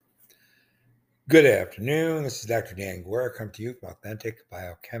Good afternoon. This is Dr. Dan Guerra. Come to you from Authentic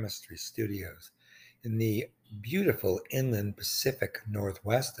Biochemistry Studios in the beautiful inland Pacific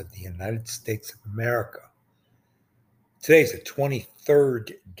Northwest of the United States of America. Today's the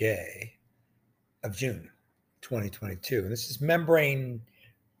 23rd day of June, 2022, and this is Membrane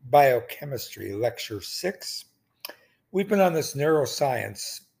Biochemistry Lecture 6. We've been on this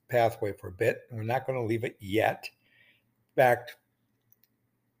neuroscience pathway for a bit, and we're not going to leave it yet. In fact,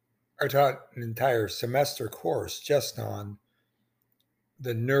 I taught an entire semester course just on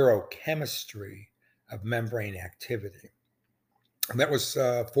the neurochemistry of membrane activity. And that was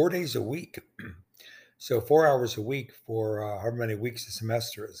 4 days a week. So 4 hours a week for however many weeks a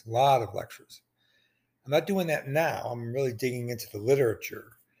semester is a lot of lectures. I'm not doing that now. I'm really digging into the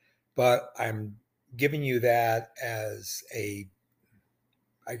literature, but I'm giving you that as a,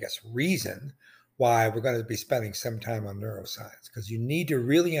 reason why we're going to be spending some time on neuroscience, because you need to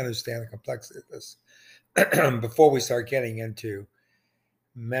really understand the complexity of this before we start getting into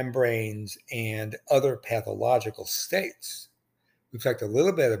membranes and other pathological states. We've talked a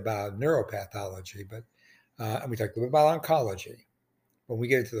little bit about neuropathology, and we talked a little bit about oncology. When we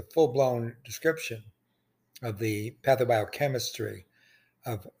get into the full-blown description of the pathobiochemistry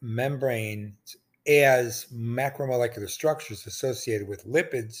of membranes as macromolecular structures associated with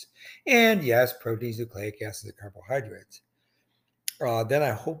lipids and, yes, proteins, nucleic acids, and carbohydrates, then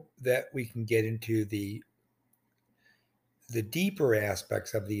I hope that we can get into the deeper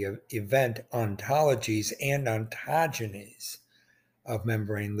aspects of the event ontologies and ontogenies of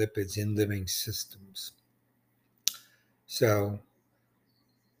membrane lipids in living systems. So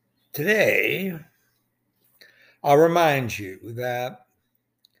today, I'll remind you that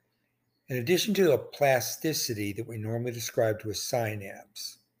in addition to the plasticity that we normally describe to a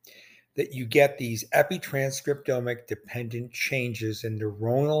synapse, that you get these epitranscriptomic dependent changes in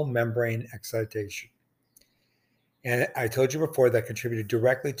neuronal membrane excitation. And I told you before that contributed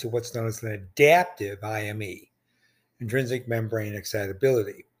directly to what's known as an adaptive IME, intrinsic membrane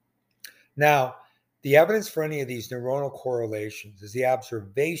excitability. Now, the evidence for any of these neuronal correlations is the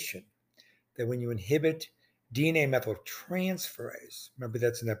observation that when you inhibit DNA methyltransferase, remember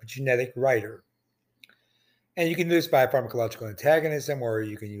that's an epigenetic writer, and you can do this by pharmacological antagonism, or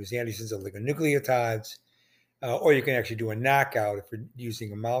you can use antisense oligonucleotides, or you can actually do a knockout if you're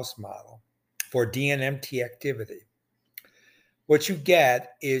using a mouse model for DNMT activity. What you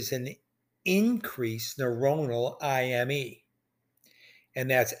get is an increased neuronal IME,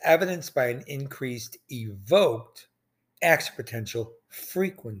 and that's evidenced by an increased evoked action potential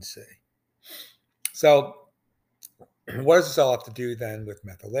frequency. So what does this all have to do then with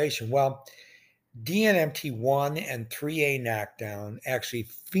methylation? Well, DNMT1 and 3A knockdown actually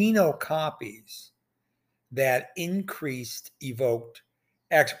phenocopies that increased evoked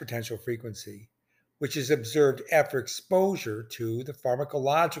action potential frequency, which is observed after exposure to the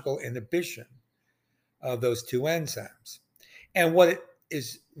pharmacological inhibition of those two enzymes. And what it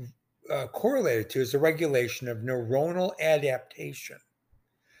is correlated to is the regulation of neuronal adaptation,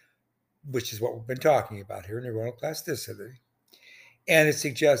 which is what we've been talking about here, neuronal plasticity. And it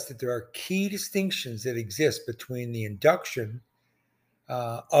suggests that there are key distinctions that exist between the induction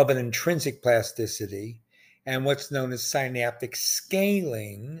of an intrinsic plasticity and what's known as synaptic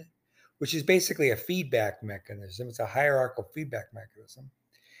scaling, which is basically a feedback mechanism. It's a hierarchical feedback mechanism.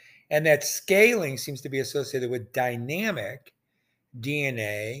 And that scaling seems to be associated with dynamic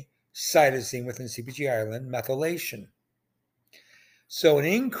DNA cytosine within CpG island methylation. So an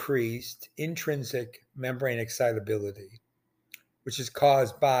increased intrinsic membrane excitability, which is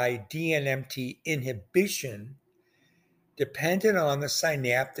caused by DNMT inhibition, dependent on the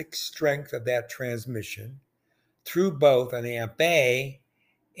synaptic strength of that transmission through both an AMPA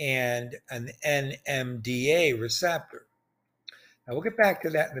and an NMDA receptor. Now, we'll get back to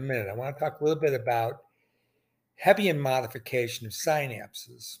that in a minute. I want to talk a little bit about Hebbian modification of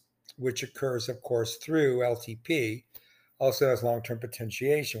synapses, which occurs, of course, through LTP, also as long-term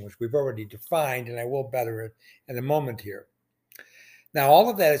potentiation, which we've already defined, and I will better it in a moment here. Now, all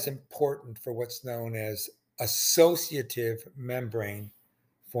of that is important for what's known as associative membrane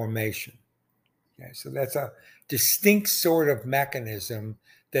formation. Okay, so that's a distinct sort of mechanism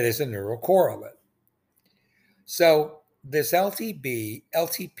that is a neurocorrelate. So this LTP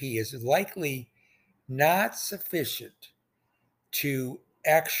is likely not sufficient to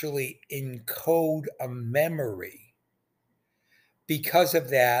actually encode a memory because of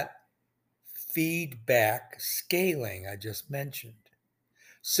that feedback scaling I just mentioned.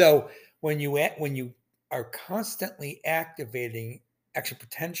 So when you are constantly activating action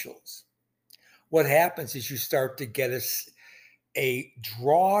potentials, what happens is you start to get a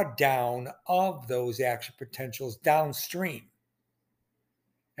drawdown of those action potentials downstream.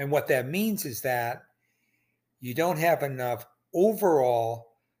 And what that means is that you don't have enough overall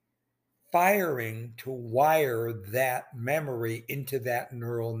firing to wire that memory into that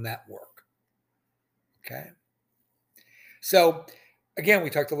neural network. Okay. So again, we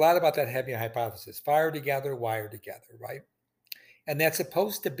talked a lot about that Hebbian hypothesis, fire together, wire together, right? And that's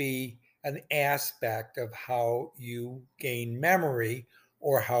supposed to be an aspect of how you gain memory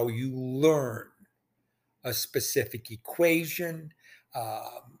or how you learn a specific equation,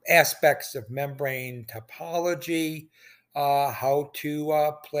 aspects of membrane topology, how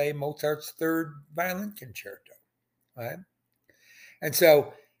to play Mozart's third violin concerto, right? And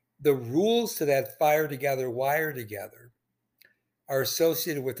so the rules to that fire together, wire together are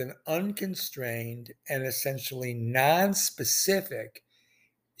associated with an unconstrained and essentially non-specific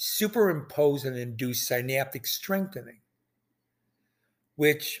superimpose and induce synaptic strengthening,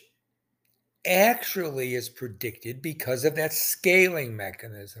 which actually is predicted because of that scaling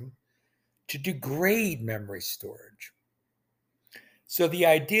mechanism to degrade memory storage. So the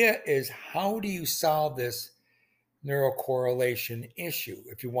idea is, how do you solve this neural correlation issue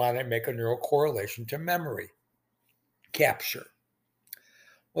if you want to make a neural correlation to memory capture?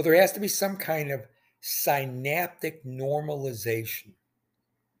 Well, there has to be some kind of synaptic normalization,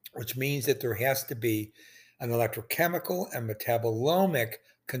 which means that there has to be an electrochemical and metabolomic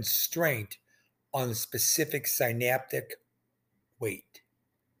constraint on the specific synaptic weight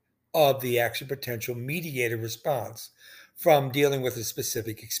of the action potential mediated response from dealing with a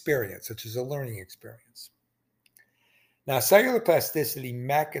specific experience, such as a learning experience. Now, cellular plasticity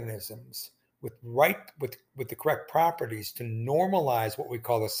mechanisms with the correct properties to normalize what we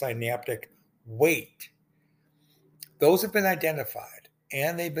call a synaptic weight, those have been identified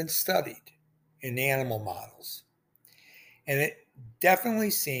and they've been studied in animal models. And it definitely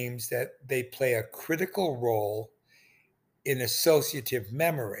seems that they play a critical role in associative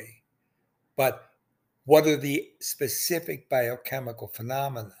memory, but what are the specific biochemical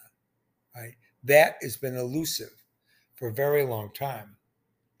phenomena, right? That has been elusive for a very long time.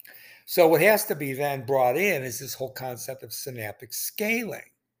 So what has to be then brought in is this whole concept of synaptic scaling.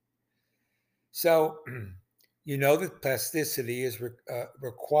 So you know that plasticity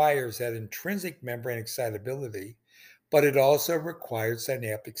requires that intrinsic membrane excitability, but it also requires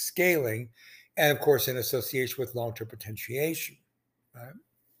synaptic scaling, and of course in association with long-term potentiation. Right?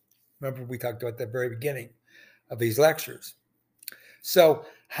 Remember, we talked about at the very beginning of these lectures. So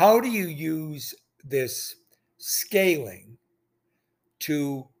how do you use this scaling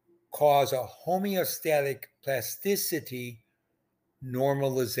to cause a homeostatic plasticity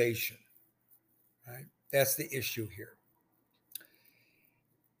normalization? Right? That's the issue here.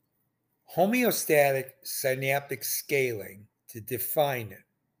 Homeostatic synaptic scaling, to define it,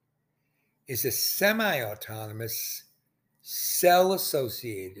 is a semi-autonomous,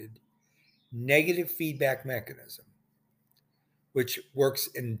 cell-associated negative feedback mechanism, which works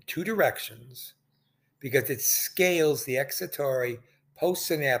in two directions because it scales the excitatory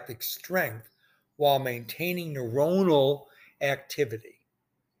postsynaptic strength while maintaining neuronal activity.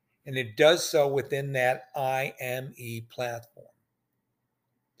 And it does so within that IME platform.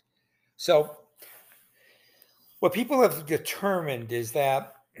 So what people have determined is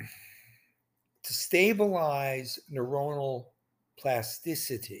that to stabilize neuronal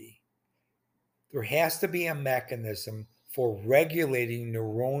plasticity, there has to be a mechanism for regulating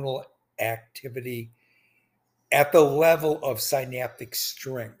neuronal activity at the level of synaptic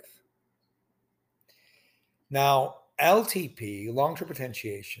strength. Now, LTP, long-term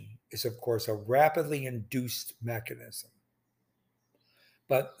potentiation, is of course a rapidly induced mechanism.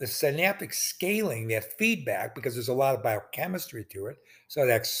 But the synaptic scaling, that feedback, because there's a lot of biochemistry to it, so it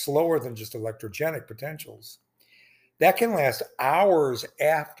acts slower than just electrogenic potentials, that can last hours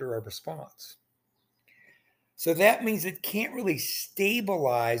after a response. So that means it can't really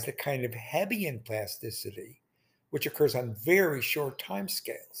stabilize the kind of Hebbian plasticity, which occurs on very short time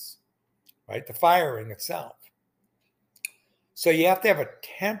scales, right? The firing itself. So you have to have a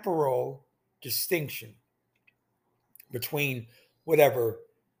temporal distinction between whatever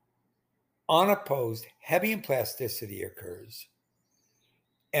unopposed Hebbian plasticity occurs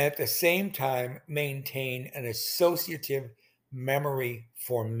and at the same time maintain an associative memory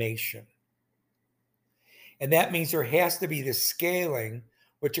formation. And that means there has to be this scaling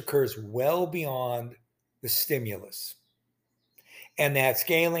which occurs well beyond the stimulus. And that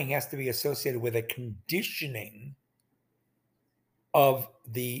scaling has to be associated with a conditioning of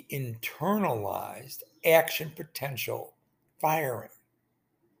the internalized action potential firing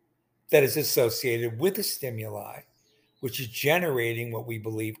that is associated with the stimuli which is generating what we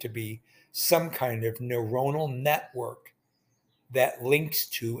believe to be some kind of neuronal network that links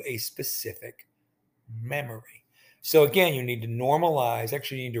to a specific memory. So again, you need to normalize,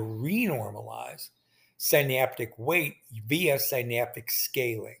 actually, you need to renormalize synaptic weight via synaptic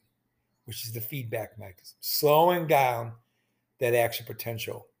scaling, which is the feedback mechanism, slowing down that action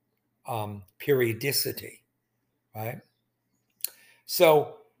potential periodicity, right?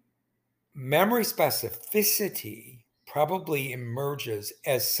 So memory specificity probably emerges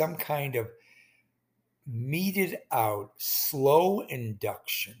as some kind of meted out slow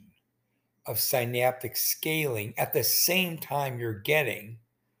induction of synaptic scaling at the same time you're getting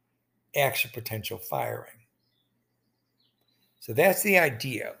action potential firing. So that's the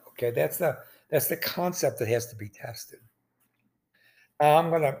idea. Okay, that's the concept that has to be tested. I'm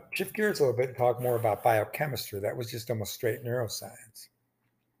going to shift gears a little bit and talk more about biochemistry. That was just almost straight neuroscience.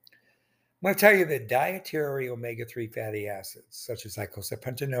 I'm going to tell you that dietary omega-3 fatty acids, such as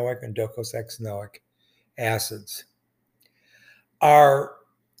icosapentaenoic and docosahexaenoic acids, are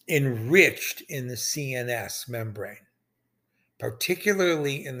enriched in the CNS membrane,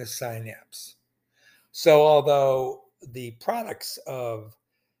 particularly in the synapse. So although the products of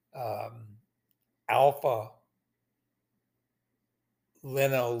alpha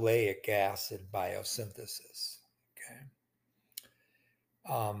linoleic acid biosynthesis, okay,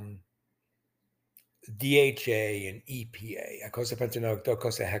 DHA and EPA, icosapentaenoic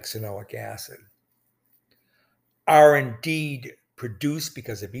docosahexaenoic acid, are indeed produced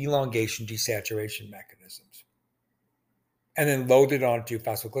because of elongation desaturation mechanisms and then loaded onto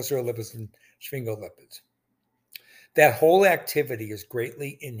phosphoglycerolipids and sphingolipids. That whole activity is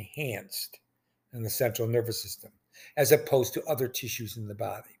greatly enhanced in the central nervous system as opposed to other tissues in the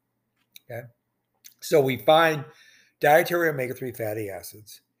body. Okay? So we find dietary omega-3 fatty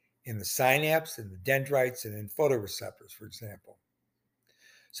acids in the synapse, in the dendrites, and in photoreceptors, for example.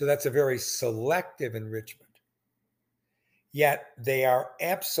 So that's a very selective enrichment. Yet they are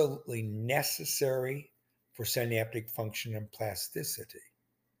absolutely necessary for synaptic function and plasticity.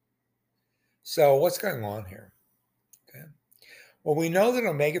 So what's going on here? Okay. Well, we know that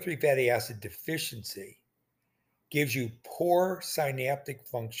omega-3 fatty acid deficiency gives you poor synaptic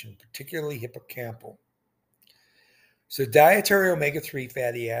function, particularly hippocampal. So dietary omega-3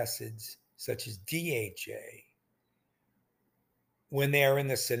 fatty acids, such as DHA, when they are in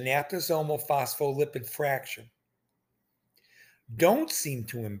the synaptosomal phospholipid fraction, don't seem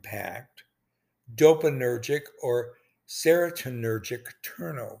to impact dopaminergic or serotonergic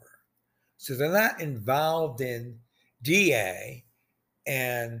turnover. So they're not involved in DA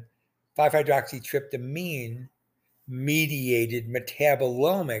and 5-hydroxytryptamine mediated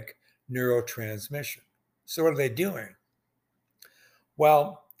metabolomic neurotransmission. So what are they doing?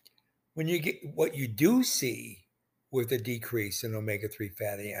 Well, when you get what you do see with a decrease in omega-3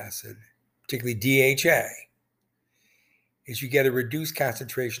 fatty acid, particularly DHA, is you get a reduced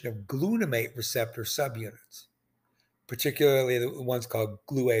concentration of glutamate receptor subunits, particularly the ones called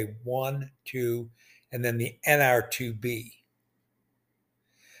GLUA1, 2, and then the NR2B.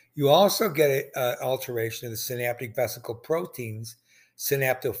 You also get an alteration of the synaptic vesicle proteins,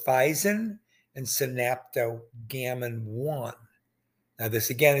 synaptophysin and synaptogamma 1. Now, this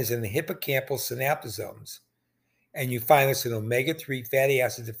again is in the hippocampal synaptosomes, and you find this in omega-3 fatty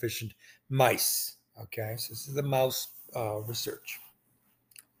acid deficient mice. Okay, so this is the mouse research.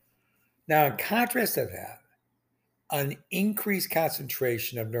 Now, in contrast to that, an increased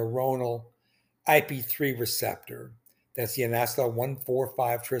concentration of neuronal IP3 receptor, that's the inositol 1,4,5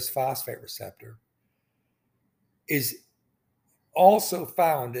 trisphosphate receptor, is also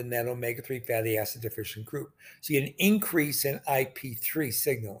found in that omega-3 fatty acid deficient group. So you get an increase in IP3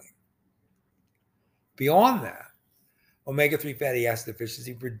 signaling. Beyond that, omega-3 fatty acid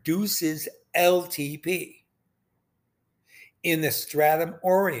deficiency reduces LTP in the stratum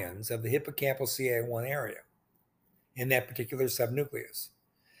oriens of the hippocampal CA1 area in that particular subnucleus,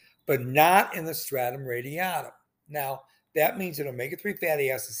 but not in the stratum radiatum. Now, that means that omega-3 fatty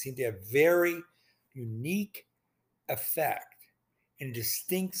acids seem to have very unique effect in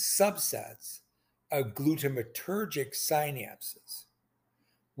distinct subsets of glutamatergic synapses,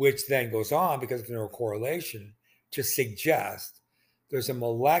 which then goes on, because of neurocorrelation, to suggest there's a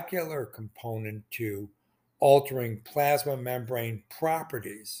molecular component to altering plasma membrane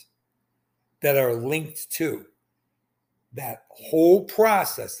properties that are linked to that whole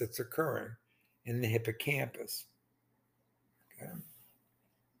process that's occurring in the hippocampus. Okay.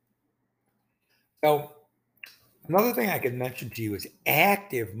 So another thing I could mention to you is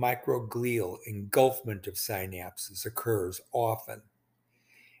active microglial engulfment of synapses occurs often.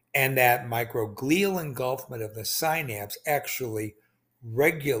 And that microglial engulfment of the synapse actually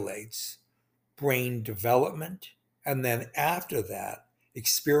regulates brain development, and then after that,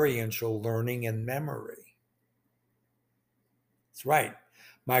 experiential learning and memory. That's right,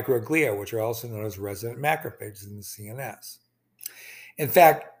 microglia, which are also known as resident macrophages in the CNS. In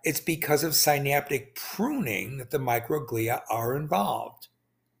fact, it's because of synaptic pruning that the microglia are involved.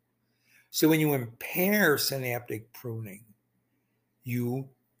 So when you impair synaptic pruning, you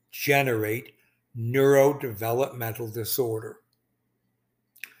generate neurodevelopmental disorder.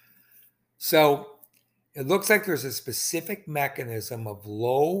 So it looks like there's a specific mechanism of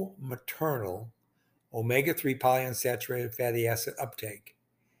low maternal omega-3 polyunsaturated fatty acid uptake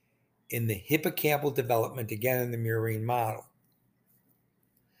in the hippocampal development, again in the murine model.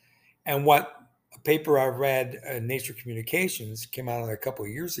 And what a paper I read in Nature Communications came out a couple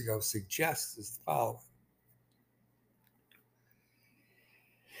of years ago suggests is the following.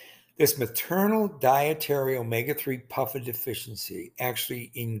 This maternal dietary omega-3 puffa deficiency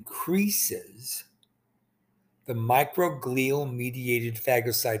actually increases the microglial mediated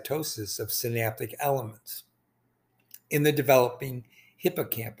phagocytosis of synaptic elements in the developing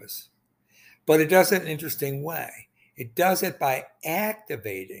hippocampus. But it does it in an interesting way. It does it by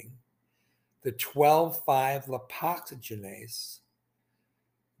activating the 12,5 lipoxygenase,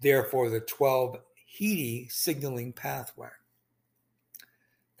 therefore the 12-HEDE signaling pathway.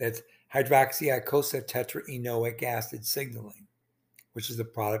 That's hydroxyeicosatetraenoic acid signaling, which is the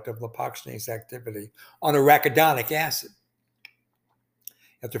product of lipoxygenase activity on arachidonic acid.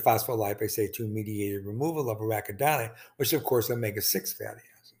 After phospholipase A2 mediated removal of arachidonic, which of course omega-6 fatty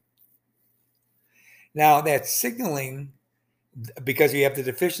acid. Now that signaling, because you have the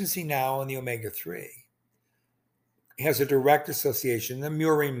deficiency now in the omega-3, has a direct association in the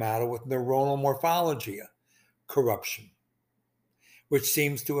murine model with neuronal morphology corruption, which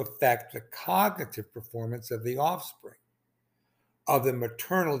seems to affect the cognitive performance of the offspring of the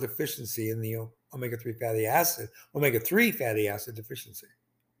maternal deficiency in the omega-3 fatty acid deficiency.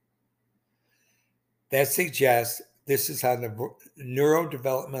 That suggests this is how the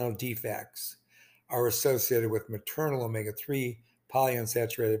neurodevelopmental defects are associated with maternal omega-3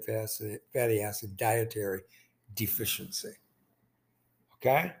 polyunsaturated fatty acid dietary deficiency.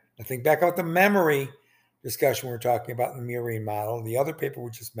 Okay? Now think back about the memory discussion we're talking about in the murine model. The other paper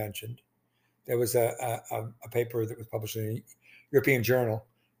we just mentioned, there was a paper that was published in a European Journal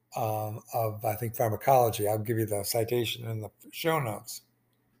of, I think, Pharmacology. I'll give you the citation in the show notes.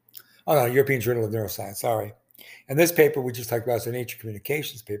 Oh, no, European Journal of Neuroscience, sorry. And this paper we just talked about is a Nature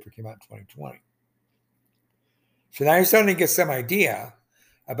Communications paper, came out in 2020. So now you're starting to get some idea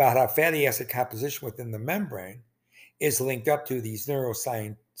about how fatty acid composition within the membrane is linked up to these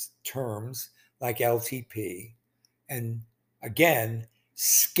neuroscience terms like LTP, and again,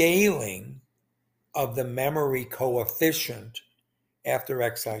 scaling of the memory coefficient after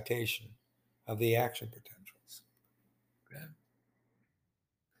excitation of the action potentials. Okay.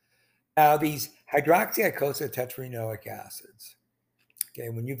 Now, these hydroxyeicosatetraenoic acids, okay,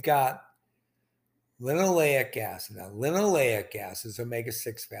 when you've got linoleic acid, now linoleic acid is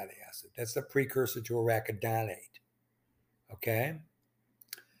omega-6 fatty acid. That's the precursor to arachidonate, okay?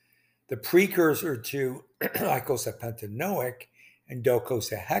 The precursor to eicosapentaenoic and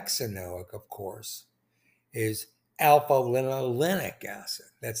docosahexaenoic, of course, is alpha-linolenic acid.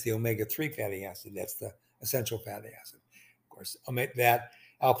 That's the omega-3 fatty acid. That's the essential fatty acid. Of course, that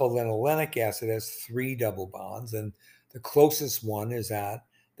alpha-linolenic acid has 3 double bonds, and the closest one is at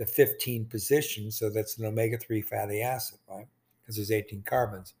the 15th position, so that's an omega-3 fatty acid, right? Because there's 18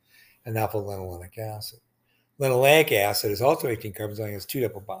 carbons in alpha-linolenic acid. Linoleic acid is also 18 carbons, only has 2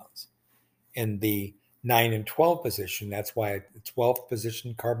 double bonds. In the 9 and 12 position, that's why the 12th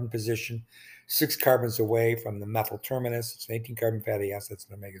position, carbon position, 6 carbons away from the methyl terminus, it's an 18 carbon fatty acid, it's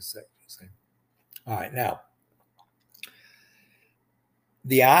an omega-6. All right, now,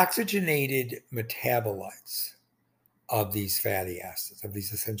 the oxygenated metabolites of these fatty acids, of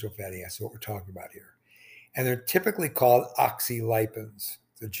these essential fatty acids, what we're talking about here, and they're typically called oxylipins,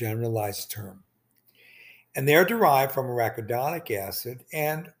 the generalized term. And they're derived from arachidonic acid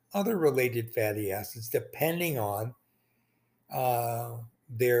and other related fatty acids, depending on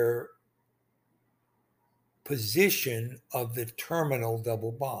their position of the terminal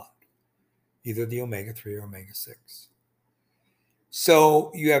double bond, either the omega-3 or omega-6. So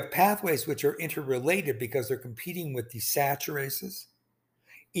you have pathways which are interrelated because they're competing with desaturases,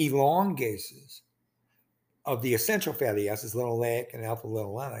 elongases of the essential fatty acids, linoleic and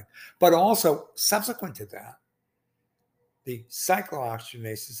alpha-linolenic, but also subsequent to that, the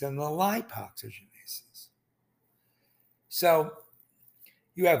cyclooxygenases and the lipoxygenases. So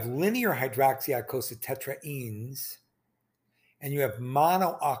you have linear hydroxyicosatetraenes, and you have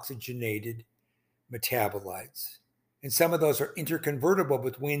monooxygenated metabolites. And some of those are interconvertible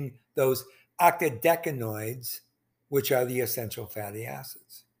between those octadecanoids, which are the essential fatty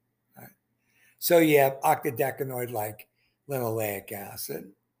acids. Right? So you have octadecanoid like linoleic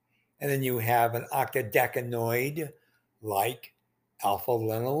acid, and then you have an octadecanoid like alpha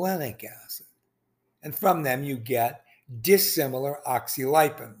linolenic acid. And from them you get dissimilar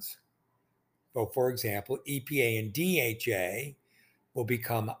oxylipins. So for example, EPA and DHA will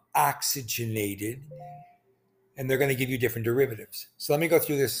become oxygenated, and they're going to give you different derivatives. So let me go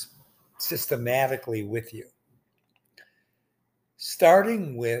through this systematically with you.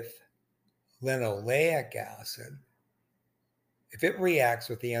 Starting with linoleic acid, if it reacts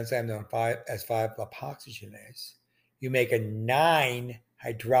with the enzyme known as 5-lipoxygenase, you make a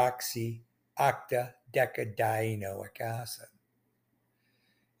 9-hydroxyoctadecadienoic acid.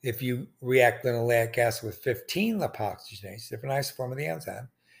 If you react linoleic acid with 15-lipoxygenase, different isoform of the enzyme,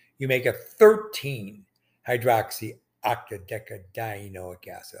 you make a 13-hydroxyoctadecadienoic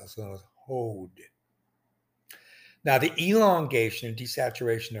acid, also known as HODE. Now, the elongation and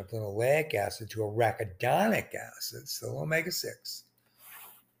desaturation of linoleic acid to arachidonic acid, still omega-6.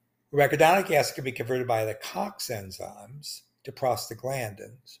 Arachidonic acid can be converted by the COX enzymes to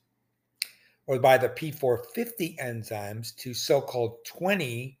prostaglandins, or by the P450 enzymes to so-called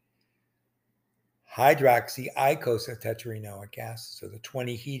 20-hydroxyicosatetraenoic acid, so the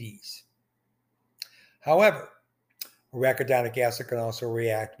 20 HEDEs. However, arachidonic acid can also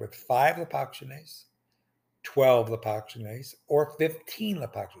react with 5-lipoxygenase, 12-lipoxygenase, or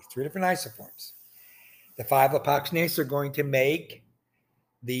 15-lipoxygenase, 3 different isoforms. The 5-lipoxygenase are going to make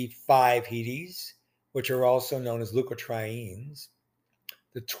the 5 HEDEs, which are also known as leukotrienes,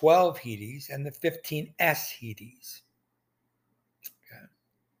 the 12 HEDEs, and the 15 S-HEDEs. Okay.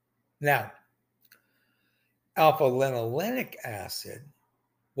 Now, alpha-linolenic acid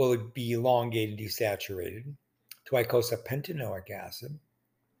will be elongated and desaturated to icosapentaenoic acid.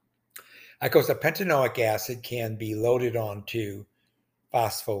 Icosapentaenoic acid can be loaded onto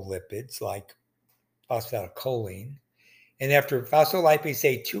phospholipids like phosphatidylcholine. And after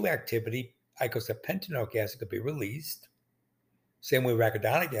phospholipase A2 activity, icosapentaenoic acid could be released. Same way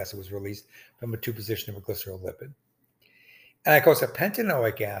arachidonic acid was released from a 2 position of a glycerolipid. And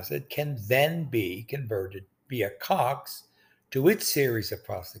icosapentaenoic acid can then be converted via COX to its series of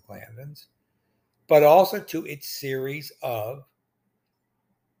prostaglandins, but also to its series of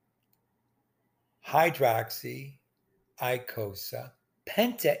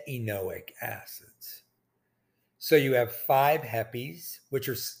hydroxyicosa-pentaenoic acids. So you have 5 hepes, which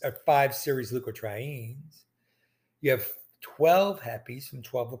are 5 series leukotrienes. You have 12 hepes from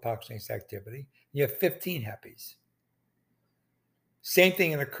 12-lipoxygenase activity. You have 15 hepes. Same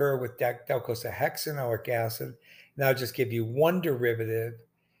thing can occur with docosahexaenoic acid. And I'll just give you one derivative.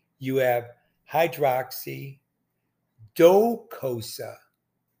 You have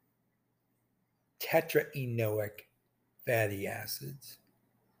hydroxydocosatetraenoic fatty acids.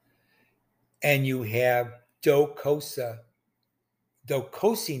 And you have docosinoic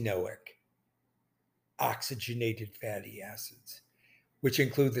oxygenated fatty acids, which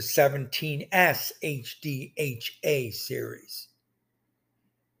include the 17S-HDHA series.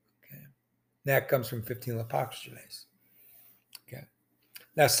 Okay. That comes from 15-lipoxygenase. Okay.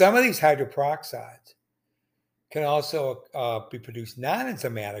 Now, some of these hydroperoxides can also be produced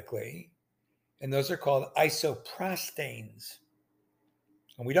non-enzymatically, and those are called isoprostanes.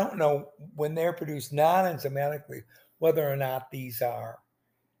 And we don't know when they're produced non-enzymatically whether or not these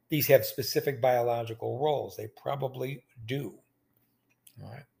have specific biological roles. They probably do.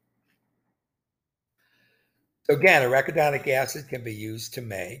 All right. So again, arachidonic acid can be used to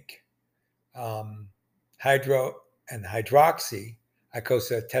make hydro and hydroxy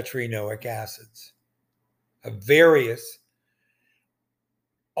icosatetraenoic acids of various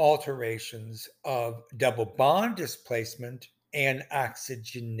alterations of double bond displacement and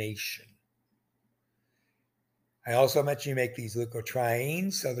oxygenation. I also mentioned you make these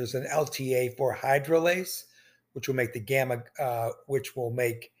leukotrienes. So there's an LTA4 hydrolase, which will make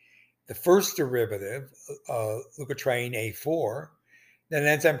the first derivative, leukotriene A4. Then an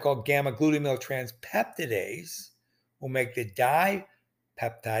enzyme called gamma glutamyl transpeptidase will make the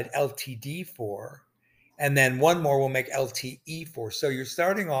dipeptide LTD4. And then one more will make LTE4. So you're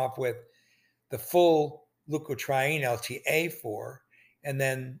starting off with the full leukotriene LTA4, and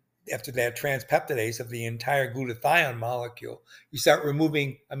then after that transpeptidase of the entire glutathione molecule, you start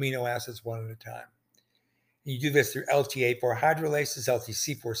removing amino acids one at a time. And you do this through LTA4 hydrolases,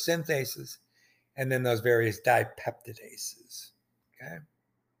 LTC4 synthases, and then those various dipeptidases. Okay.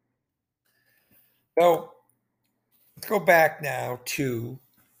 So let's go back now to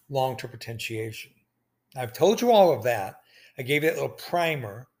long-term potentiation. I've told you all of that. I gave you a little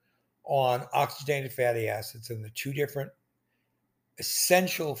primer on oxygenated fatty acids and the two different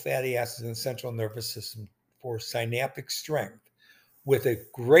essential fatty acids in the central nervous system for synaptic strength, with a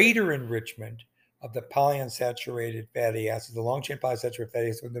greater enrichment of the polyunsaturated fatty acids, the long chain polyunsaturated fatty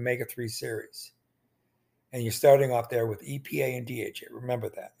acids with the omega-3 series. And you're starting off there with EPA and DHA. Remember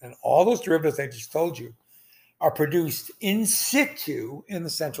that. And all those derivatives I just told you are produced in situ in the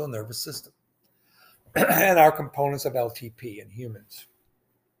central nervous system and are components of LTP in humans.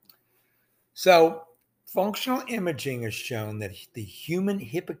 So, functional imaging has shown that the human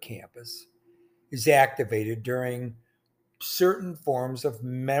hippocampus is activated during certain forms of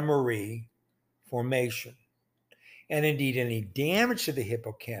memory formation. And indeed, any damage to the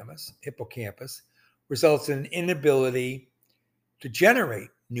hippocampus results in an inability to generate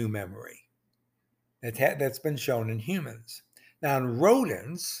new memory. That's been shown in humans. Now, in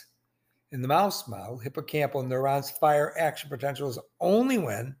rodents, in the mouse model, hippocampal neurons fire action potentials only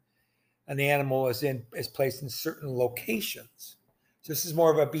when an animal is placed in certain locations. So this is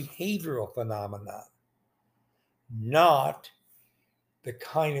more of a behavioral phenomenon, not the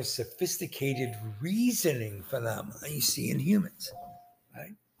kind of sophisticated reasoning phenomena you see in humans.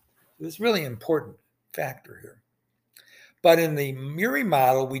 Right? So it's really important factor here. But in the Murray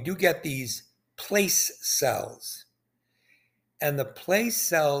model, we do get these place cells. And the place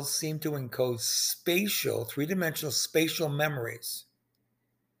cells seem to encode spatial, three-dimensional spatial memories.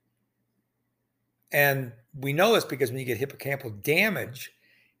 And we know this because when you get hippocampal damage,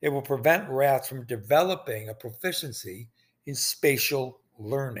 it will prevent rats from developing a proficiency in spatial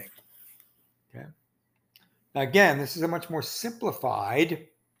learning. Okay. Now, again, this is a much more simplified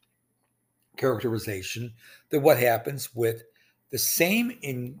characterization than what happens with the same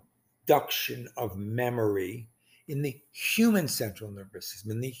induction of memory in the human central nervous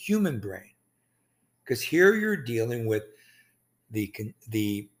system, in the human brain. Because here you're dealing with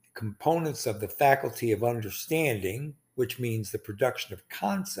the components of the faculty of understanding, which means the production of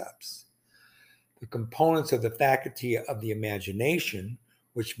concepts, the components of the faculty of the imagination,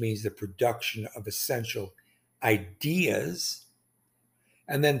 which means the production of essential ideas,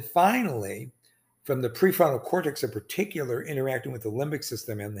 and then finally, from the prefrontal cortex in particular, interacting with the limbic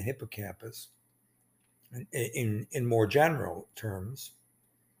system and the hippocampus, in more general terms,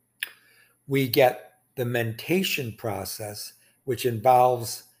 we get the mentation process, which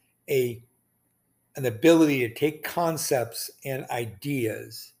involves an ability to take concepts and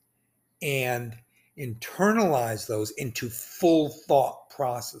ideas and internalize those into full thought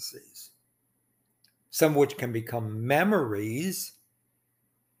processes, some of which can become memories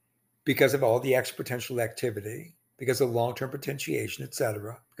because of all the exponential activity, because of long-term potentiation,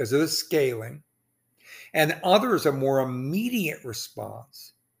 etc., because of the scaling, and others are more immediate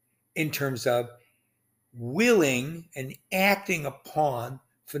response in terms of willing and acting upon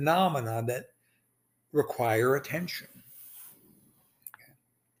phenomena that require attention. Okay.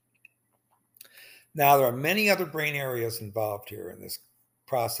 Now, there are many other brain areas involved here in this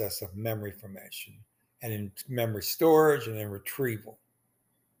process of memory formation and in memory storage and in retrieval.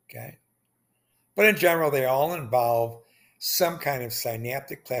 Okay. But in general, they all involve some kind of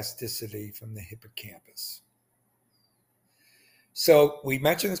synaptic plasticity from the hippocampus. So we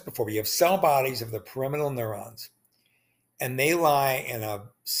mentioned this before. We have cell bodies of the pyramidal neurons, and they lie in a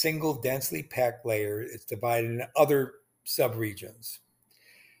single densely packed layer. It's divided into other subregions.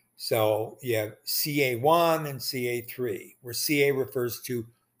 So you have CA1 and CA3, where CA refers to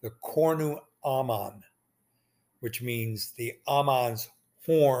the cornu ammon, which means the ammon's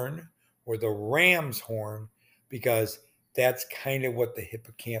horn or the ram's horn, because that's kind of what the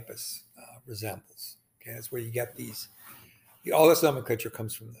hippocampus resembles. Okay, that's where you get these. All this nomenclature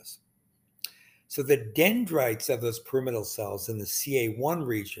comes from this. So the dendrites of those pyramidal cells in the CA1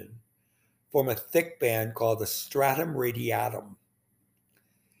 region form a thick band called the stratum radiatum.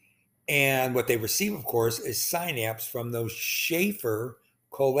 And what they receive, of course, is synapse from those Schaefer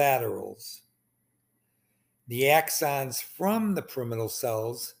collaterals, the axons from the pyramidal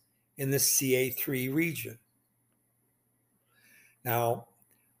cells in the CA3 region. Now, a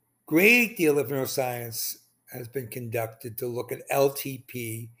great deal of neuroscience has been conducted to look at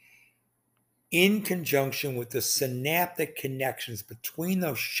LTP in conjunction with the synaptic connections between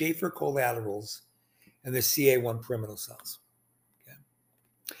those Schaefer collaterals and the CA1 pyramidal cells. Okay.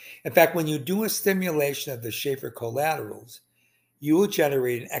 In fact, when you do a stimulation of the Schaefer collaterals, you will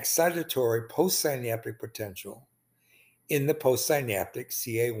generate an excitatory postsynaptic potential in the postsynaptic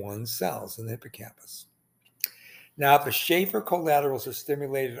CA1 cells in the hippocampus. Now, if the Schaefer collaterals are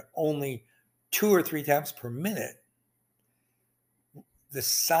stimulated only 2 or 3 times per minute, the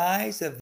size of